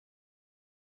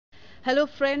Hello,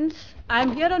 friends.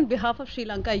 I'm here on behalf of Sri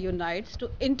Lanka Unites to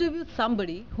interview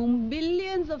somebody whom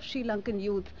millions of Sri Lankan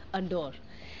youth adore.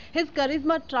 His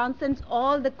charisma transcends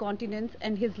all the continents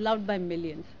and he's loved by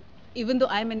millions. Even though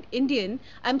I'm an Indian,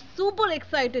 I'm super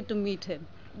excited to meet him,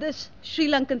 this Sri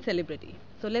Lankan celebrity.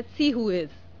 So let's see who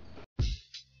is.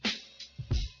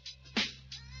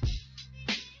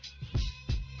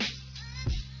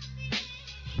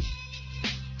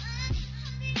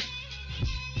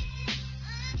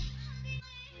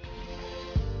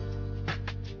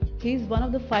 He is one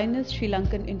of the finest Sri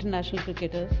Lankan international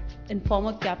cricketers and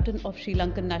former captain of Sri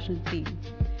Lankan national team.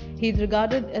 He is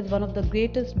regarded as one of the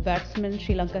greatest batsmen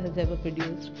Sri Lanka has ever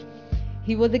produced.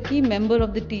 He was a key member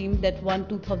of the team that won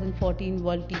 2014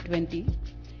 World T20.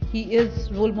 He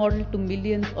is role model to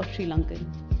millions of Sri Lankans.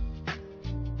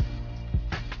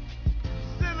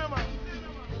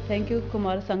 Thank you,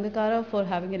 Kumar Sangakkara, for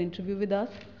having an interview with us.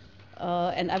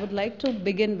 And I would like to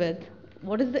begin with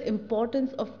what is the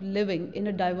importance of living in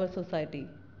a diverse society?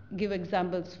 Give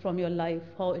examples from your life,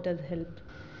 how it has helped.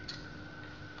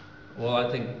 Well, I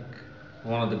think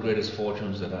one of the greatest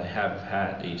fortunes that I have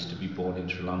had is to be born in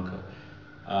Sri Lanka.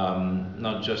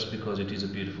 Not just because it is a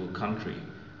beautiful country,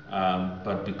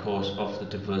 but because of the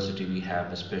diversity we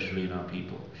have, especially in our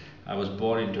people. I was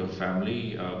born into a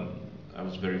family. I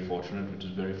was very fortunate, which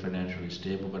was very financially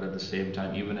stable, but at the same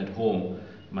time, even at home,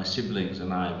 my siblings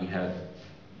and I, we had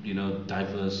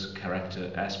diverse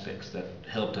character aspects that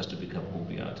helped us to become who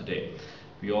we are today.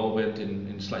 We all went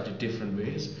in slightly different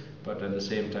ways, but at the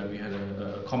same time we had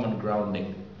a common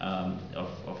grounding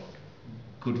of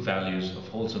good values, of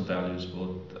wholesome values,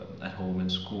 both at home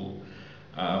and school.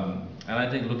 And I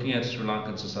think looking at Sri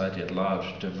Lankan society at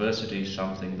large, diversity is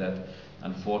something that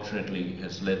unfortunately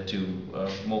has led to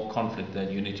more conflict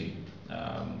than unity.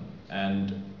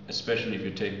 And especially if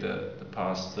you take the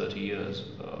past 30 years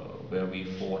where we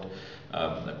fought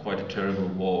quite a terrible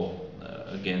war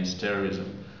against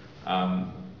terrorism,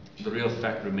 the real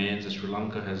fact remains that Sri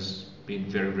Lanka has been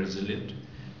very resilient.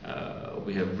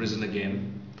 We have risen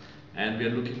again, and we are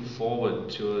looking forward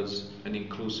towards an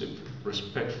inclusive,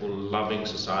 respectful, loving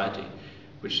society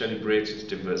which celebrates its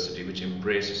diversity, which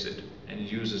embraces it and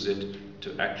uses it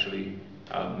to actually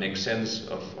make sense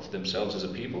of themselves as a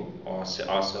people, or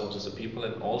ourselves as a people,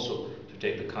 and also to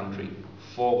take the country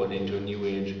forward into a new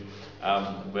age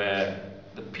where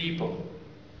the people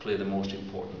play the most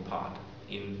important part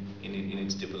in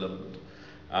its development.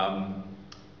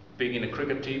 Being in a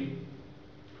cricket team,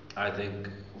 I think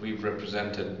we've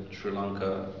represented Sri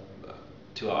Lanka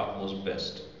to our utmost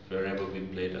best wherever we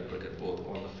played our cricket, both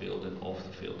on the field and off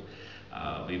the field.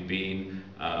 We've been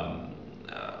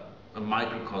a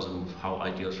microcosm of how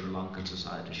ideal Sri Lankan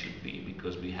society should be,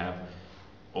 because we have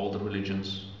all the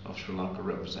religions of Sri Lanka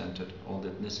represented, all the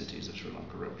ethnicities of Sri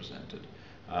Lanka represented.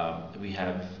 We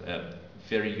have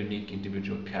very unique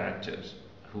individual characters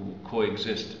who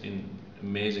coexist in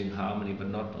amazing harmony, but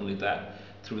not only that,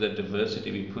 through that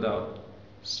diversity we put out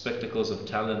spectacles of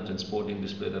talent and sporting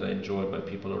display that are enjoyed by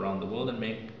people around the world and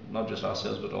make not just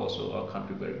ourselves but also our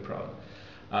country very proud.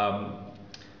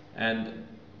 And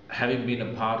having been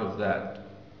a part of that,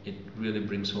 it really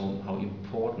brings home how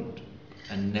important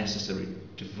and necessary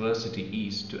diversity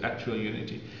is to actual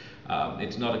unity.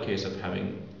 It's not a case of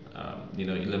having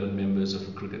 11 members of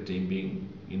a cricket team being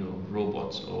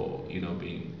robots, or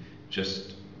being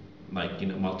just like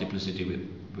multiplicity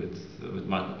with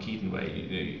Michael Keaton, where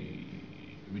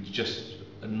it's just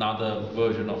another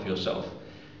version of yourself.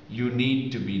 You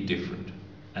need to be different,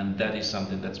 and that is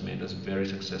something that's made us very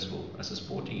successful as a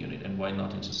sporting unit, and why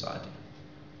not in society.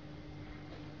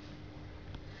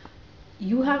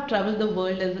 You have traveled the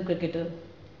world as a cricketer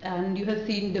and you have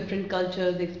seen different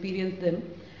cultures, experienced them.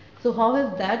 So how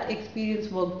has that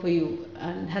experience worked for you,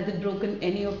 and has it broken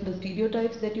any of the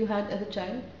stereotypes that you had as a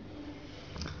child?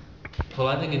 Well,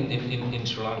 I think in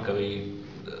Sri Lanka,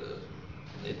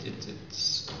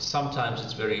 it's sometimes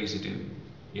it's very easy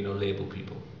to label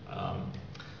people,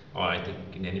 or I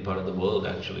think in any part of the world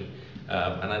actually,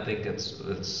 and I think it's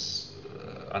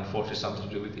unfortunately something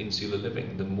to do with insular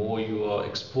living. The more you are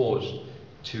exposed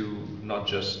to not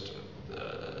just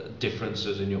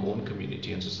differences in your own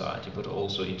community and society, but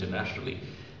also internationally,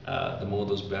 the more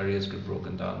those barriers get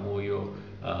broken down, more your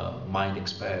mind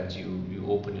expands. You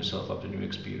open yourself up to new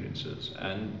experiences,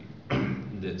 and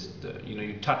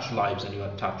you touch lives and you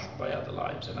are touched by other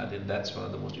lives. And I think that's one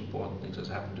of the most important things that's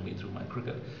happened to me through my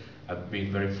cricket. I've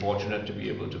been very fortunate to be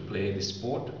able to play this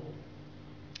sport,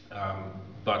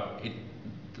 but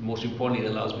most importantly, it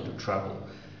allows me to travel,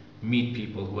 meet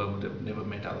people who I would have never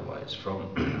met otherwise, from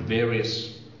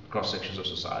various cross sections of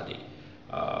society,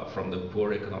 from the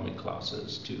poor economic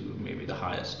classes to maybe the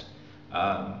highest.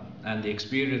 And the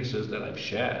experiences that I've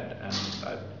shared and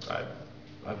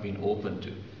I've been open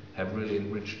to have really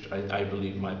enriched, I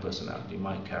believe, my personality,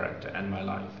 my character, and my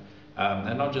life.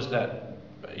 And not just that,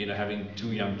 having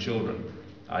 2 young children,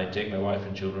 I take my wife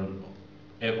and children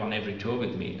on every tour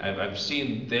with me. I've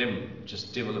seen them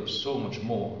just develop so much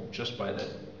more just by that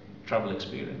travel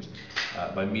experience,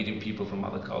 by meeting people from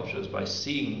other cultures, by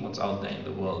seeing what's out there in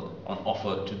the world on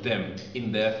offer to them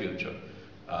in their future.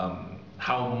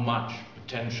 How much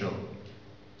potential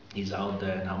is out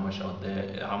there, and how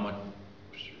much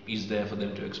is there for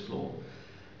them to explore.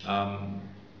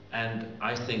 And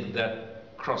I think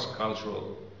that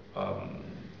cross-cultural,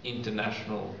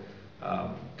 international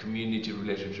community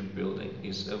relationship building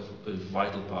is a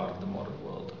vital part of the modern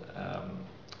world.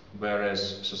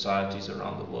 Whereas societies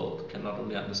around the world can not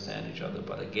only understand each other,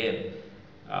 but again,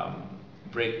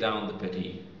 break down the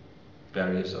petty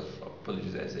barriers of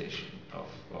politicization, of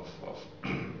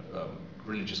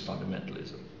religious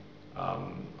fundamentalism,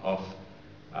 of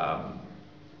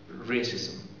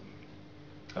racism,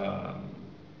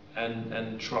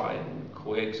 and try and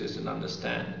coexist and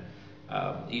understand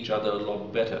each other a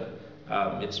lot better.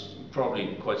 It's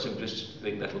probably quite simplistic to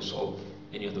think that will solve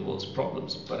any of the world's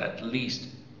problems, but at least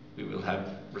we will have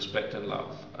respect and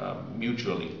love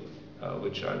mutually,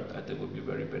 which I think would be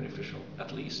very beneficial.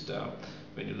 At least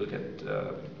when you look at,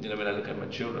 when I look at my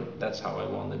children, that's how I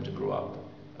want them to grow up.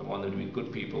 I want them to be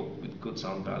good people with good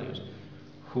sound values,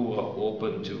 who are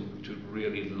open to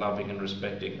really loving and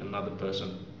respecting another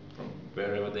person from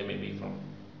wherever they may be from.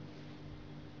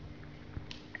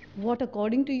 What,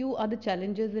 according to you, are the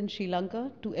challenges in Sri Lanka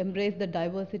to embrace the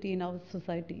diversity in our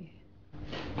society?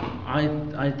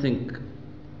 I think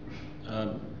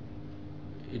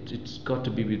it's got to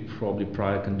be with probably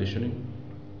prior conditioning.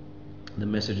 The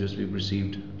messages we've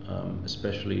received,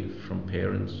 especially from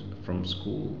parents, from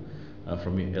school,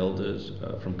 from your elders,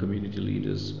 from community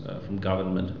leaders, from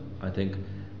government. I think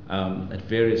at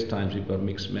various times we've got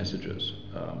mixed messages.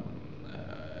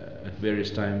 At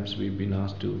various times we've been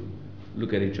asked to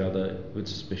look at each other with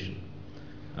suspicion.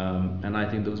 And I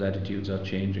think those attitudes are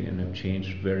changing and have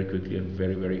changed very quickly and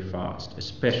very, very fast,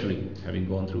 especially having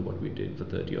gone through what we did for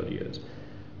 30 odd years.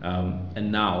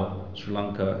 And now Sri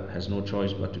Lanka has no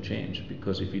choice but to change,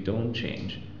 because if we don't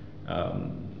change,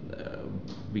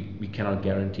 we cannot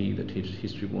guarantee that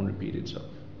history won't repeat itself.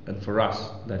 And for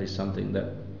us, that is something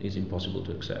that is impossible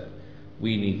to accept.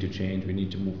 We need to change, we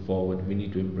need to move forward, we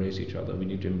need to embrace each other, we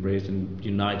need to embrace and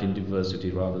unite in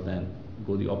diversity rather than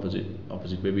go the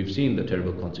opposite way. We've seen the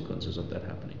terrible consequences of that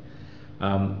happening.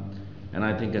 And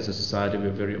I think as a society we're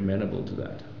very amenable to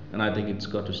that. And I think it's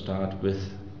got to start with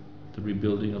the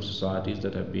rebuilding of societies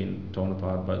that have been torn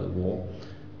apart by the war,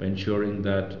 by ensuring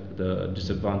that the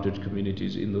disadvantaged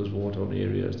communities in those war-torn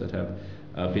areas that have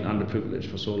been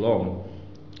underprivileged for so long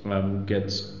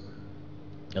gets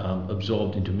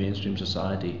absorbed into mainstream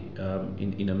society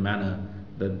in a manner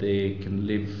that they can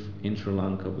live in Sri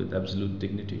Lanka with absolute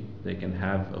dignity. They can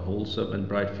have a wholesome and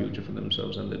bright future for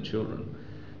themselves and their children,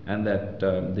 and that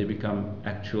they become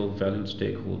actual valued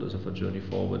stakeholders of a journey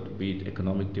forward, be it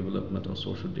economic development or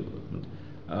social development.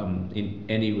 In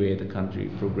any way the country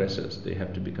progresses, they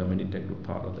have to become an integral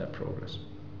part of that progress.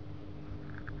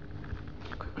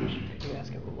 Quick question. You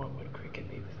ask him, what would cricket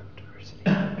be without diversity?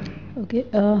 Okay.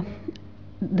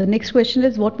 The next question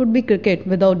is, what would be cricket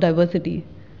without diversity?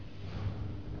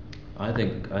 I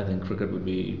think cricket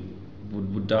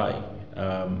would die.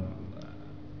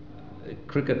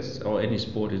 Cricket or any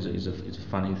sport is a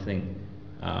funny thing.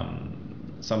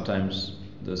 Sometimes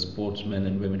the sportsmen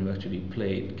and women who actually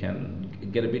play it can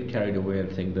get a bit carried away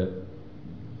and think that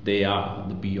they are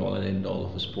the be-all and end-all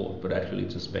of a sport, but actually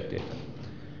it's a spectator.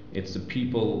 It's the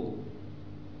people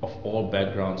of all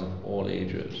backgrounds, of all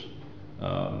ages,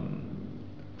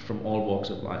 from all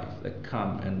walks of life that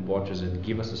come and watch us and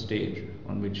give us a stage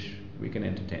on which we can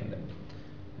entertain them.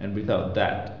 And without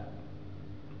that,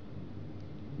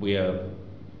 we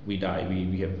die.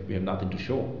 We have nothing to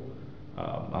show.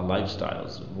 Our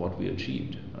lifestyles, what we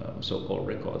achieved, so-called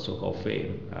records, so-called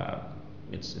fame,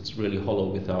 it's really hollow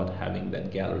without having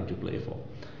that gallery to play for.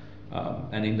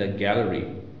 And in that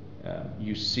gallery,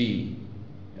 you see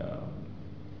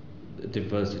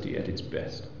diversity at its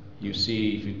best. You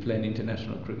see, if you play an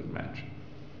international cricket match,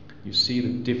 you see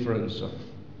the difference of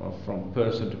from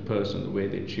person to person, the way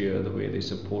they cheer, the way they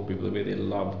support people, the way they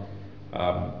love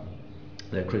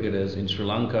their cricketers. In Sri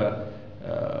Lanka,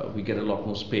 we get a lot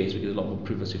more space, we get a lot more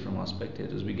privacy from our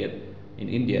spectators. In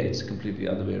India, it's completely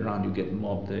the other way around. You get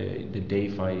mobbed, they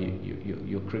deify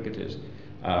your cricketers.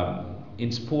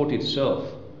 In sport itself,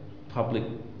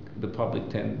 the public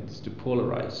tends to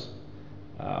polarize.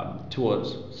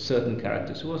 towards certain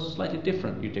characters who are slightly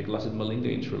different. You take Lasit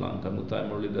Malinga in Sri Lanka, Muttai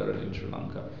Muralidharan in Sri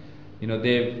Lanka. You know,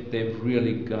 they've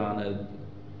really garnered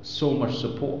so much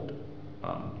support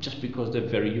just because they're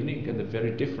very unique and they're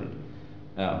very different,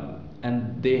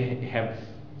 and they have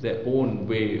their own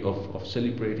way of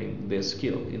celebrating their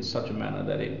skill in such a manner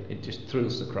that it just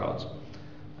thrills the crowds,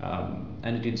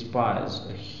 and it inspires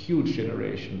a huge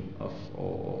generation of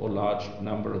or large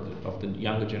number of the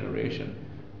younger generation,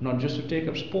 not just to take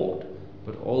up sport,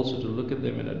 but also to look at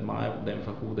them and admire them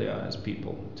for who they are as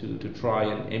people, to try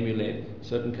and emulate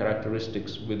certain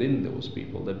characteristics within those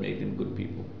people that make them good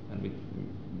people, and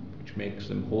which makes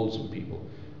them wholesome people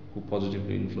who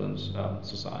positively influence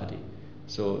society.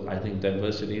 So I think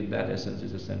diversity in that essence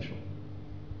is essential.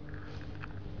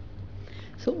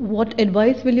 So what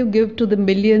advice will you give to the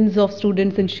millions of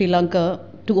students in Sri Lanka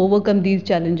to overcome these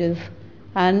challenges?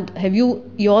 And have you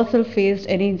yourself faced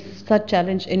any such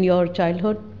challenge in your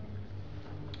childhood?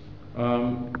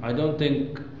 I don't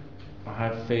think I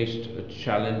have faced a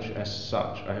challenge as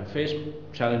such. I have faced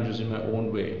challenges in my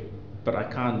own way, but I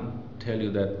can't tell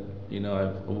you that, you know,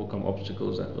 I've overcome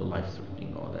obstacles that were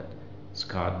life-threatening or that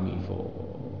scarred me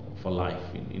for life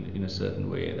in a certain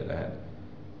way, that I had,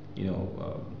 you know,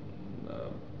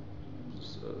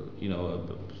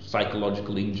 a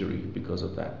psychological injury because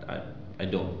of that. I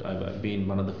don't. I've been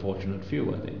one of the fortunate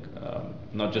few, I think,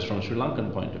 not just from a Sri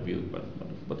Lankan point of view,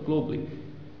 but globally.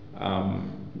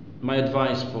 My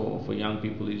advice for young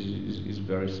people is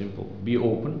very simple. Be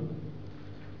open.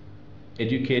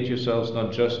 Educate yourselves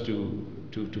not just to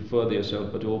further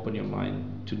yourself, but to open your mind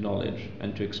to knowledge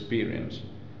and to experience,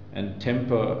 and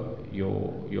temper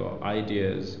your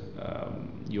ideas,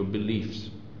 your beliefs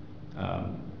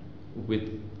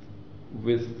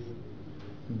with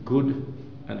good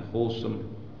and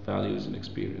wholesome values and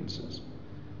experiences,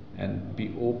 and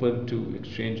be open to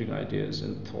exchanging ideas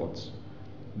and thoughts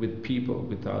with people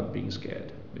without being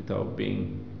scared, without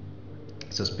being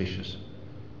suspicious.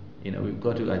 You know, we've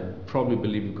got to, I probably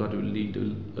believe we've got to lead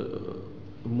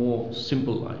a more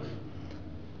simple life,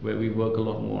 where we work a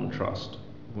lot more on trust,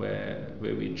 where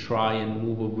we try and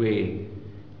move away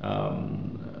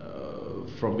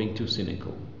from being too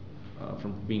cynical,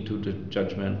 from being too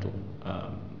judgmental,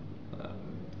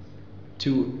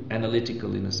 too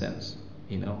analytical in a sense,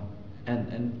 you know,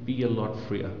 and be a lot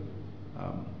freer.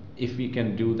 If we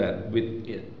can do that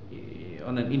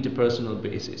on an interpersonal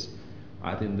basis,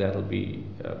 I think that'll be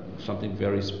something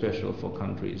very special for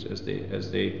countries as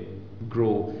they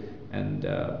grow and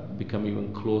become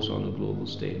even closer on the global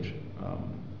stage.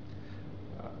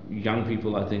 Young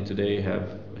people, I think, today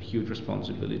have a huge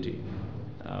responsibility.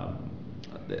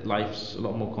 Life's a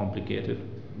lot more complicated.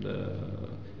 The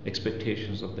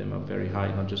expectations of them are very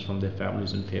high, not just from their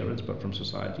families and parents, but from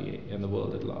society and the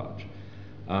world at large.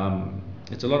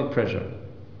 It's a lot of pressure,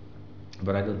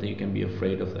 but I don't think you can be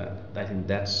afraid of that. I think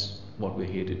that's what we're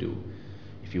here to do.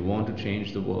 If you want to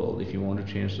change the world, if you want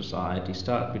to change society,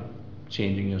 start with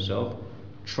changing yourself.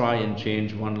 Try and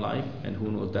change one life, and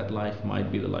who knows, that life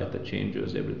might be the life that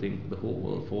changes everything, the whole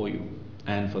world for you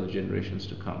and for the generations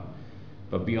to come.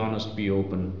 But be honest, be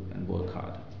open, and work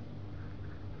hard.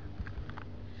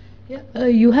 Yeah,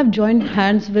 you have joined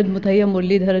hands with Muthaiya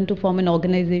Muralidharan to form an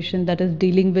organization that is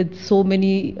dealing with so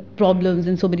many problems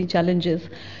and so many challenges.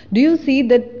 Do you see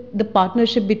that the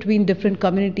partnership between different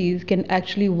communities can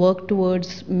actually work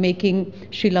towards making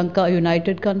Sri Lanka a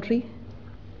united country?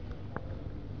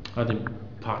 I think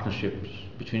partnerships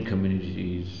between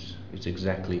communities is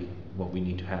exactly what we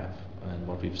need to have, and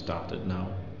what we've started now,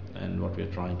 and what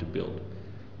we're trying to build.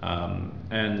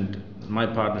 And my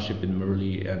partnership with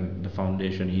Murali and the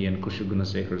foundation he and Kushu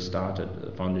Gunasekar started,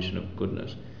 the Foundation of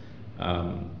Goodness,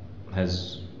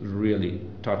 has really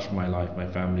touched my life, my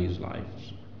family's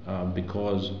lives,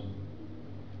 because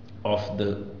of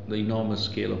the enormous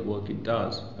scale of work it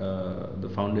does. The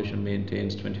foundation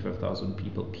maintains 25,000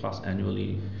 people plus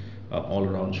annually all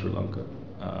around Sri Lanka.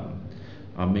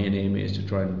 Our main aim is to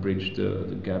try and bridge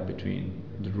the gap between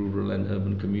the rural and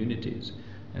urban communities,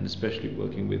 and especially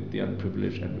working with the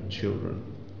unprivileged and with children,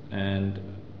 and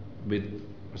with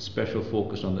a special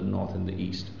focus on the north and the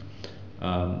east,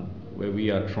 where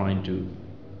we are trying to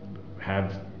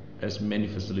have as many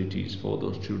facilities for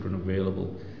those children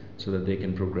available so that they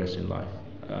can progress in life.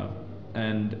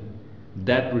 And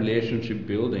that relationship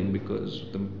building, because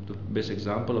the best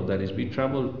example of that is we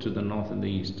traveled to the north and the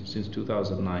east since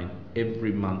 2009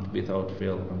 every month without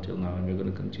fail until now, and we're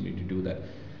going to continue to do that.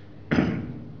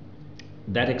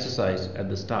 That exercise at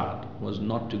the start was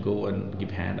not to go and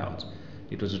give handouts.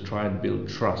 It was to try and build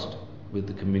trust with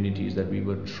the communities that we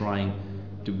were trying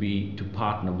to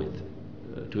partner with,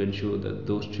 to ensure that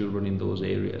those children in those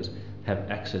areas have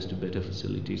access to better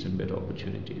facilities and better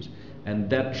opportunities. And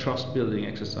that trust building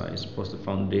exercise was the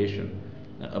foundation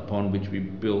upon which we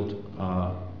built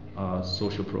our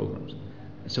social programs.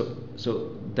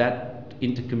 So that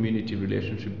inter-community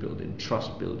relationship building,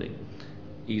 trust building,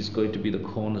 is going to be the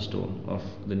cornerstone of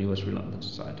the newer Sri Lankan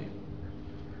society.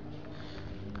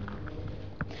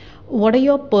 What are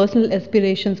your personal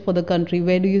aspirations for the country?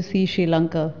 Where do you see Sri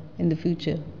Lanka in the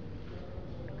future?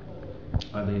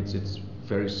 I think it's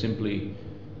very simply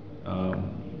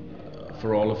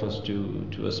for all of us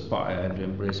to aspire and to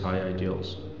embrace high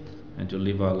ideals and to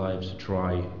live our lives to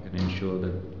try and ensure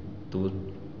that those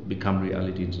become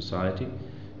reality in society,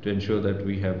 to ensure that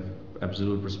we have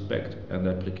absolute respect and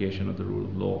application of the rule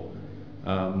of law,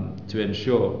 to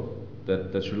ensure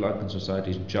that the Sri Lankan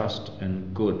society is just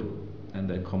and good, and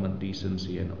that common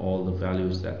decency and all the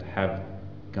values that have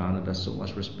garnered us so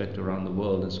much respect around the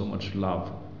world and so much love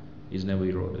is never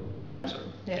eroded.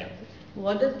 Yeah.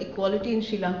 What does equality in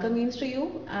Sri Lanka means to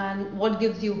you, and what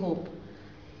gives you hope?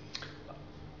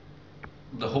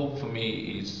 The hope for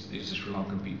me is the Sri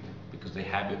Lankan people, because they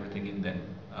have everything in them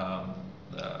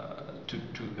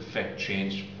to effect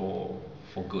change for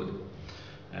good.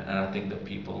 And I think that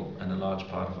people, and a large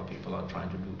part of our people, are trying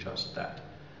to do just that.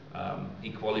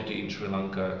 Equality in Sri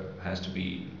Lanka has to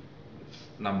be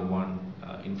number one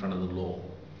in front of the law,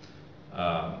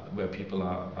 where people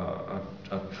are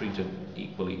treated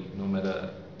equally, no matter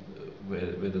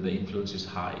whether the influence is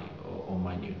high or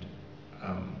minute.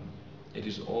 It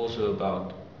is also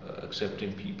about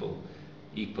accepting people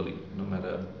equally, no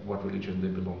matter what religion they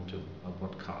belong to, or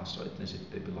what caste or ethnicity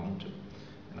they belong to,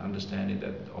 and understanding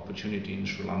that opportunity in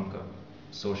Sri Lanka,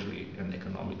 socially and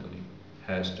economically,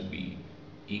 has to be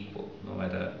equal, no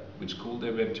matter which school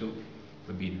they went to,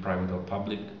 be it private or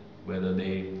public, whether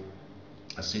they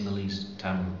are Sinhalese,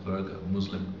 Tamil, Burgher,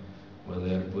 Muslim, whether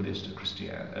they're Buddhist or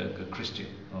Christian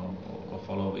or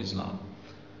follow Islam.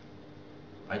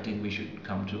 I think we should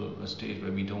come to a stage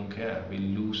where we don't care. We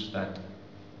lose that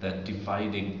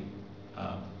dividing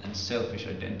and selfish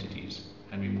identities,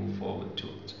 and we move forward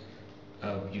towards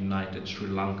a united Sri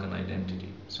Lankan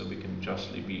identity, so we can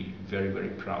justly be very, very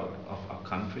proud of our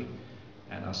country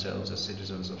and ourselves as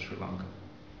citizens of Sri Lanka.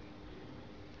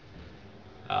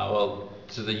 Well,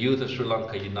 to the youth of Sri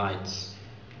Lanka unites,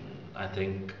 I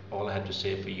think all I have to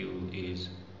say for you is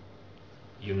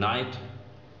unite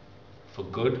for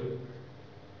good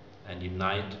and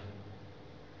unite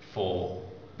for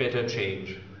better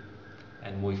change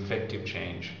and more effective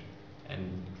change,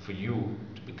 and for you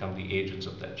to become the agents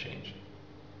of that change.